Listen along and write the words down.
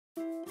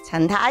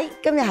陳太，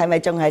今日係咪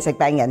仲係食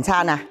病人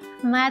餐啊？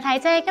唔係啊，太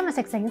姐，今日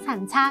食醒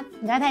神餐，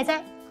唔該太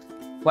姐。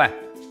喂，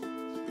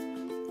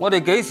我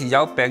哋幾時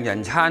有病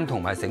人餐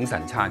同埋醒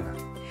神餐㗎？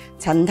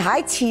陳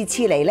太次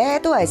次嚟咧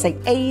都係食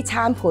A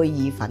餐配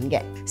意粉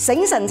嘅，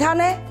醒神餐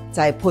咧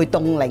就係配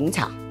凍檸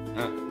茶，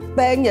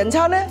病人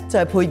餐咧就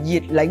係配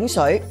熱檸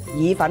水，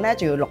意粉咧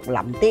仲要綠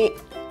淋啲。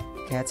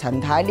其實陳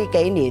太呢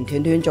幾年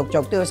斷斷續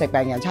續都要食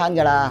病人餐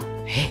㗎啦。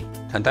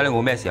陳太你冇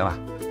咩事啊嘛？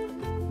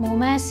冇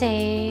咩事，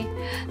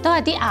都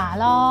係啲牙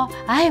咯。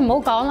唉，唔好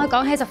講啦，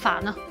講起就煩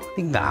啦。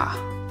啲牙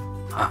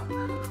嚇，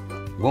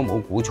如果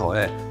冇估錯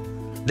咧，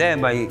你係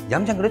咪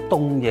飲親嗰啲凍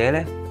嘢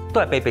咧，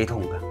都係鼻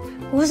痛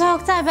㗎？古叔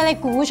真係俾你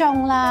估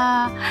中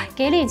啦！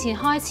幾年前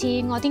開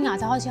始，我啲牙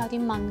就開始有啲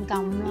敏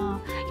感啦。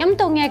飲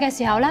凍嘢嘅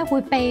時候咧，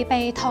會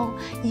鼻痛；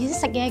而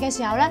食嘢嘅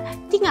時候咧，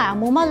啲牙又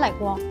冇乜力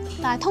喎。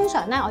但係通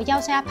常咧，我休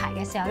息一排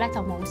嘅時候咧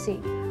就冇事。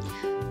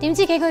點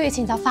知幾個月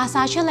前就發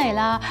晒出嚟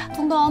啦，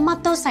痛到我乜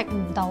都食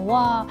唔到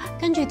啊！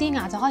跟住啲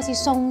牙就開始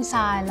鬆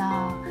晒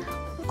啦。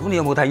咁你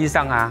有冇睇醫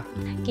生啊？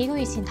幾個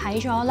月前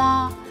睇咗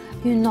啦。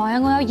原來啊，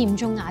我有嚴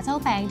重牙周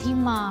病添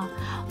啊！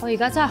我而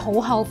家真係好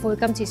後悔，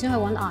今次先去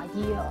揾牙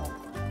醫啊！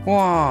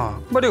哇！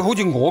乜你好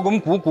似我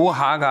咁估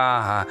下㗎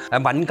嚇？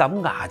誒，敏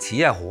感牙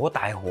齒係可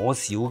大可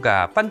小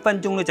㗎，分分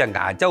鐘咧就係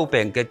牙周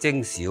病嘅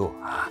徵兆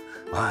啊！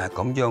唉，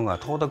咁樣啊，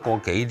拖得過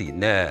幾年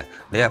咧，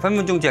你啊分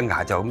分鐘隻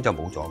牙就咁就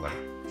冇咗㗎啦。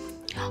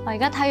我而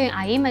家睇完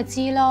牙醫咪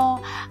知咯，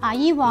牙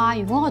醫話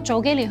如果我早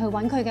幾年去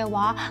揾佢嘅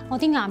話，我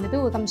啲牙未必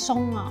會咁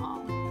鬆啊。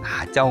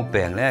牙周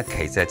病咧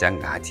其實就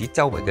係牙齒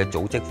周圍嘅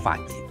組織發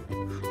炎，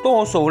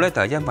多數咧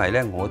就係因為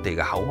咧我哋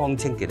嘅口腔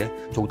清潔咧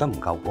做得唔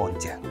夠乾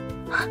淨，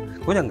嚇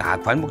嗰隻牙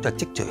粉末就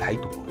積聚喺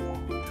度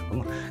喎，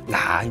咁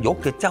牙肉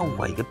嘅周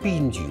圍嘅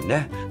邊緣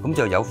咧咁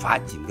就有發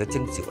炎嘅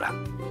徵兆啦。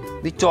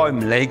你再唔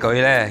理佢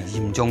咧，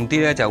嚴重啲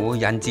咧就會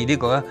引致呢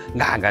個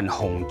牙齦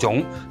紅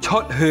腫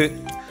出血。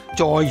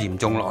再嚴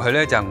重落去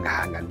咧，就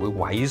牙齦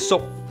會萎縮，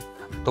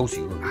到時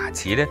個牙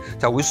齒咧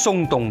就會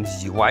鬆動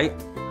移位，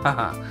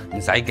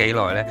唔使幾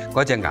耐咧，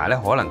嗰隻牙咧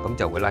可能咁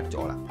就會甩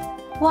咗啦。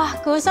哇，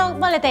古叔，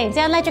乜你突然之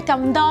間叻咗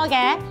咁多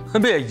嘅？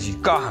咩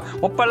而家？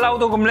我不嬲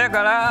都咁叻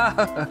㗎啦。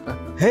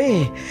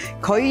嘿，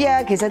佢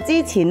啊，其實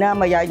之前啊，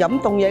咪又係飲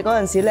凍嘢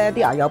嗰陣時咧，啲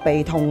牙有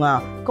鼻痛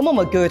啊，咁我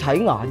咪叫佢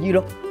睇牙醫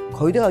咯。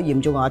佢都有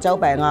嚴重牙周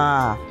病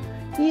啊，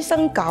醫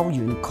生教完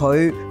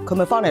佢，佢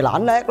咪翻嚟懶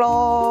叻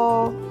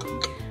咯。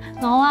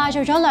我啊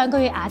做咗2個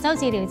月牙周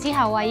治療之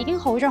後啊，已經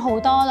好咗好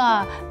多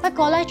啦。不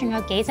過咧，仲有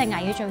幾隻牙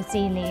要做治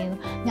療。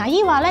牙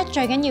醫話咧，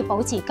最緊要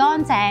保持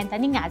乾淨，等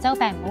啲牙周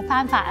病唔好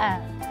翻發啊。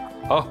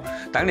好，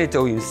等你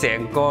做完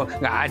成個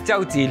牙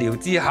周治療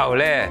之後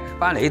咧，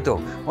翻嚟呢度，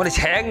我哋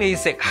請你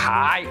食蟹，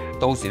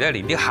到時咧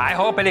連啲蟹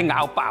殼俾你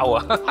咬爆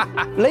啊！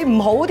你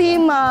唔好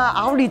添啊，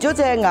咬裂咗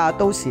隻牙，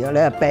到時啊你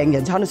係病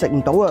人餐都食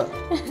唔到啊！